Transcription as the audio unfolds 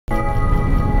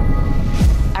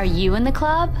Are you in the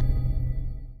club?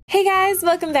 Hey guys,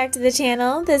 welcome back to the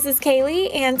channel. This is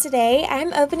Kaylee, and today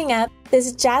I'm opening up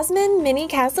this Jasmine mini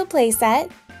castle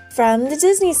playset from the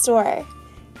Disney store.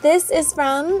 This is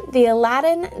from the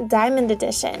Aladdin Diamond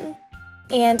Edition,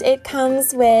 and it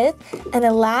comes with an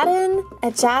Aladdin, a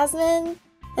Jasmine,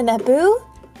 an Abu,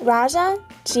 Raja,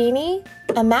 Genie,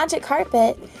 a magic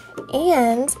carpet,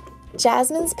 and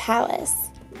Jasmine's palace.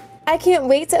 I can't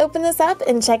wait to open this up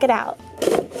and check it out.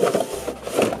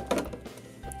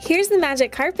 Here's the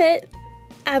magic carpet.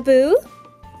 Abu,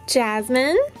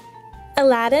 Jasmine,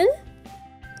 Aladdin,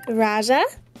 Raja,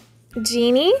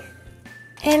 Genie,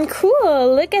 and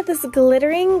cool, look at this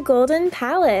glittering golden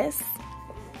palace.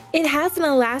 It has an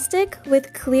elastic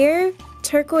with clear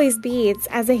turquoise beads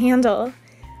as a handle,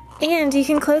 and you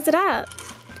can close it up.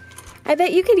 I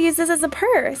bet you could use this as a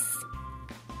purse.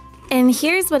 And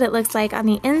here's what it looks like on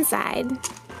the inside.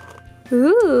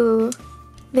 Ooh,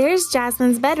 there's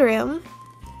Jasmine's bedroom.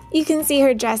 You can see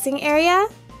her dressing area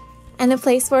and a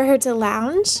place for her to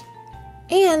lounge.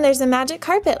 And there's a magic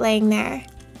carpet laying there.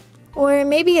 Or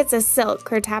maybe it's a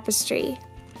silk or tapestry.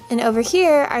 And over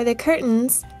here are the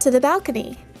curtains to the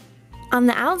balcony. On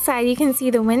the outside, you can see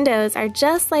the windows are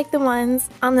just like the ones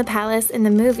on the palace in the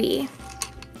movie.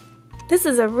 This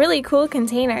is a really cool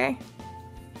container.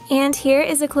 And here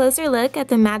is a closer look at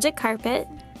the magic carpet.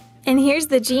 And here's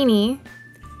the genie.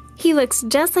 He looks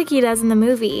just like he does in the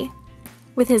movie,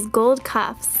 with his gold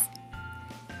cuffs.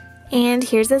 And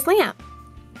here's his lamp.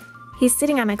 He's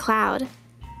sitting on a cloud.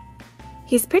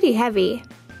 He's pretty heavy.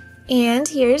 And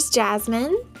here's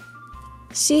Jasmine.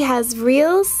 She has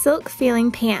real silk feeling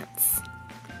pants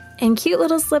and cute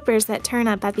little slippers that turn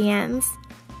up at the ends.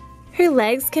 Her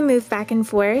legs can move back and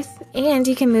forth, and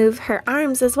you can move her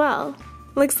arms as well.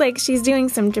 Looks like she's doing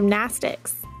some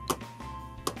gymnastics.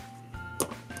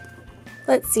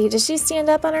 Let's see, does she stand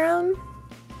up on her own?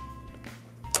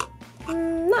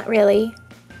 Not really,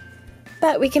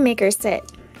 but we can make her sit.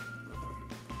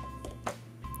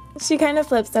 She kind of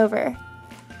flips over.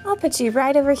 I'll put you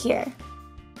right over here.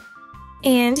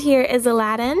 And here is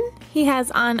Aladdin. He has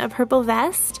on a purple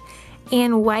vest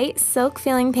and white silk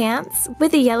filling pants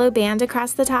with a yellow band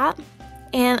across the top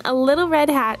and a little red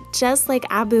hat just like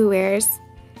Abu wears.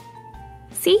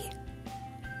 See?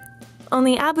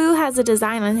 Only Abu has a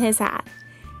design on his hat,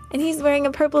 and he's wearing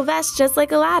a purple vest just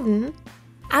like Aladdin.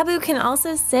 Abu can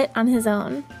also sit on his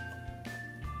own.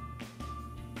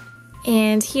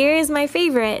 And here is my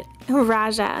favorite,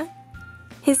 Raja.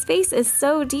 His face is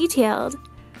so detailed.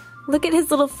 Look at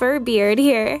his little fur beard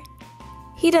here.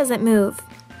 He doesn't move,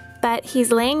 but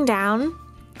he's laying down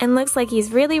and looks like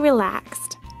he's really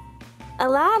relaxed.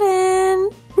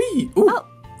 Aladdin! Whee! Ooh.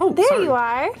 Oh, there sorry. you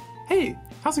are. Hey,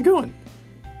 how's it going?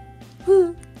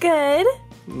 Good.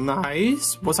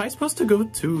 Nice. Was I supposed to go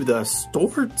to the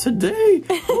store today?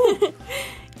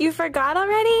 You forgot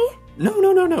already?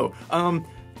 No.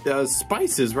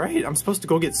 Spices, right? I'm supposed to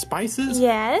go get spices?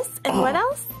 Yes. And what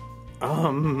else?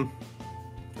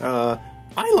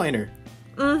 Eyeliner.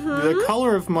 The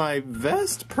color of my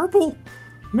vest? Purple?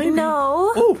 Maybe?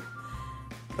 No. Oh.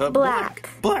 Black.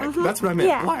 Black. That's what I meant.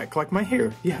 Yeah. Black, like my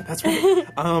hair. Yeah, that's right.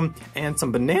 And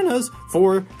some bananas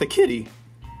for the kitty.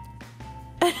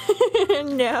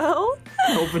 No.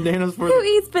 No bananas for Who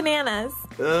eats bananas?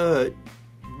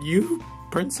 You,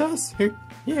 princess? Here?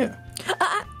 Yeah.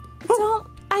 Don't.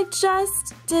 I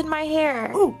just did my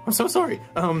hair. Oh, I'm so sorry.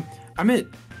 I meant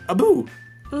Abu.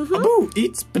 Abu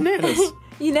eats bananas.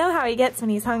 You know how he gets when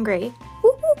he's hungry.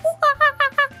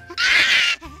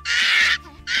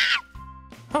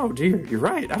 Oh dear, you're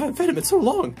right. I haven't fed him in so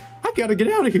long. I gotta get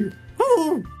out of here.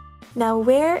 Oh. Now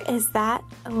where is that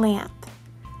lamp?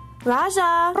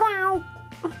 Raja!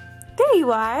 There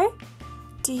you are.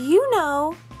 Do you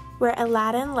know where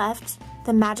Aladdin left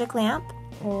the magic lamp?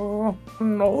 Oh,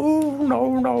 no.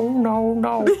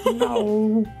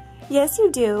 Yes,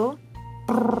 you do.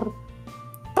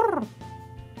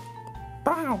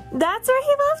 That's where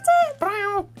he left it?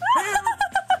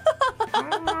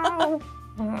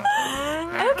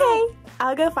 Okay,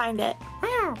 I'll go find it.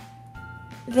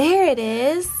 There it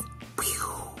is.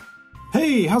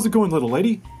 Hey, how's it going, little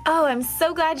lady? Oh, I'm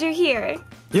so glad you're here.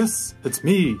 Yes, it's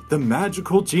me, the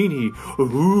magical genie.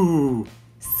 Ooh.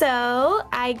 So,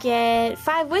 I get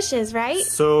 5 wishes, right?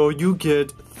 So you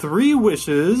get 3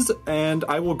 wishes, and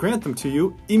I will grant them to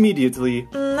you immediately.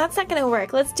 That's not gonna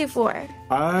work. Let's do 4.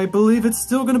 I believe it's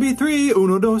still gonna be 3.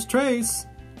 Uno, dos, tres.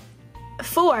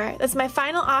 4. That's my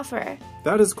final offer.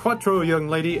 That is cuatro, young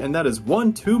lady, and that is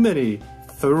 1 too many.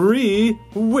 3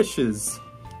 wishes.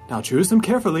 Now choose them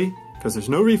carefully, because there's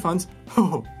no refunds.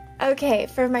 Oh. Okay,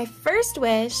 for my first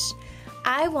wish,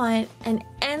 I want an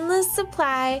endless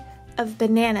supply of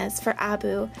bananas for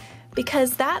Abu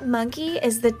because that monkey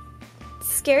is the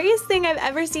scariest thing I've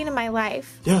ever seen in my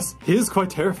life. Yes, he is quite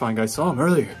terrifying. I saw him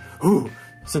earlier. Ooh,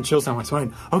 sent chills down my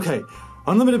spine. Okay,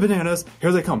 unlimited bananas.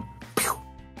 Here they come. Pew.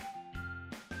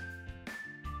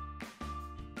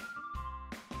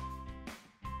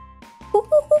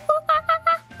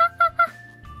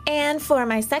 And for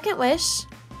my second wish,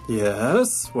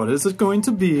 Yes, what is it going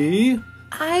to be?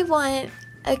 I want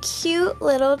a cute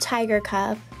little tiger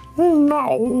cub.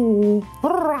 No.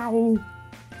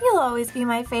 You'll always be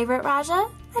my favorite, Raja.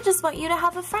 I just want you to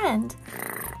have a friend.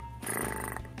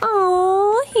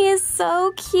 Oh, he is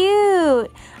so cute.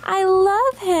 I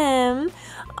love him.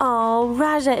 Oh,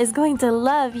 Raja is going to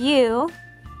love you.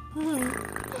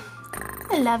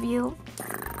 I love you.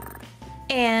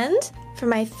 And for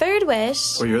my third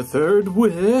wish... For your third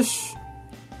wish...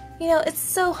 You know, it's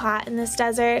so hot in this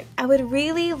desert. I would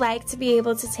really like to be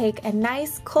able to take a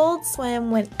nice cold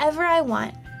swim whenever I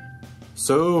want.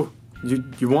 So,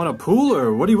 you want a pool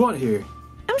or what do you want here?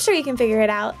 I'm sure you can figure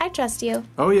it out. I trust you.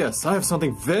 Oh yes, I have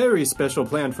something very special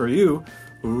planned for you.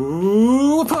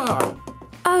 Ooh-pa!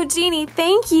 Oh, Genie,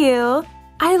 thank you.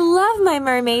 I love my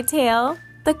mermaid tail.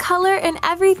 The color and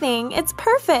everything. It's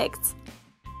perfect.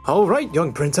 All right,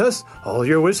 young princess. All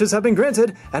your wishes have been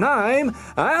granted, and I'm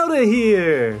out of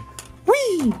here.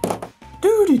 Whee!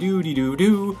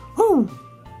 Doo-dee-doo-dee-doo-doo. Ooh.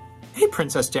 Hey,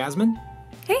 Princess Jasmine.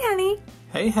 Hey, honey.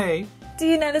 Hey. Do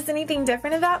you notice anything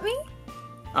different about me?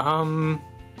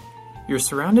 You're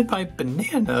surrounded by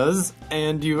bananas,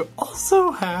 and you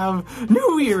also have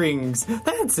new earrings.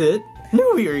 That's it.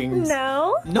 New earrings.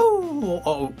 No.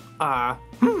 No.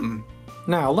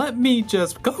 Now let me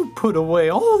just go put away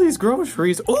all these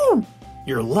groceries. Ooh,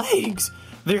 your legs.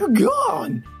 They're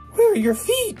gone. Where are your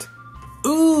feet?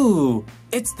 Ooh,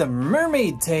 it's the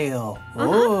mermaid tail.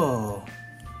 Oh.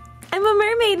 I'm a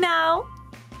mermaid now.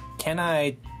 Can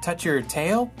I touch your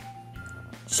tail?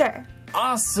 Sure.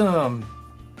 Awesome.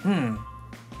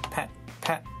 Pat,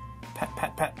 pat, pat,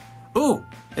 pat, pat. Ooh,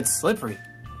 it's slippery.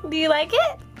 Do you like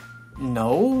it?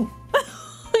 No.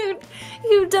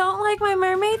 You don't like my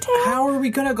mermaid tail? How are we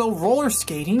gonna go roller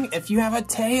skating if you have a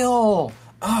tail?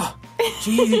 Ah,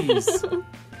 jeez.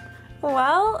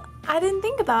 Well, I didn't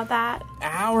think about that.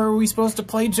 How are we supposed to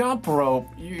play jump rope?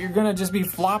 You're gonna just be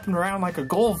flopping around like a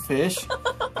goldfish.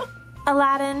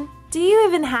 Aladdin, do you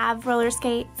even have roller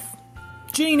skates?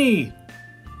 Genie!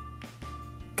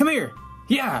 Come here.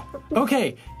 Yeah,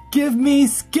 okay. Give me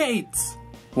skates.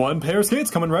 One pair of skates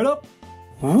coming right up.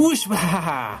 Whoosh!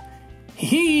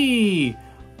 Hee!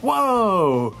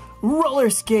 Whoa! Roller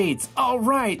skates!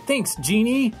 Alright, thanks,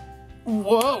 Genie!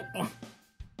 Whoa!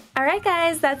 Alright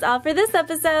guys, that's all for this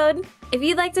episode. If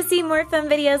you'd like to see more fun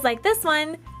videos like this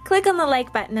one, click on the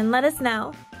like button and let us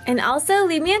know. And also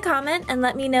leave me a comment and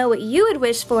let me know what you would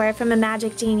wish for from a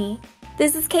magic genie.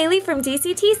 This is Kaylee from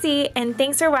DCTC, and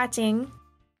thanks for watching.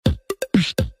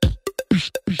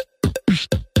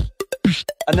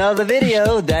 Another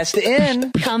video, that's the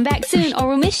end. Come back soon or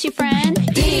we'll miss you, friend.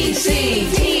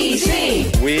 DCTC.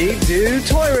 We do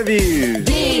toy reviews.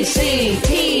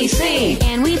 DCTC.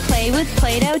 And we play with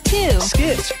Play-Doh too.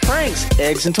 Skits, pranks,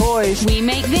 eggs and toys. We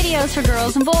make videos for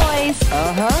girls and boys.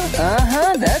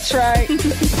 That's right.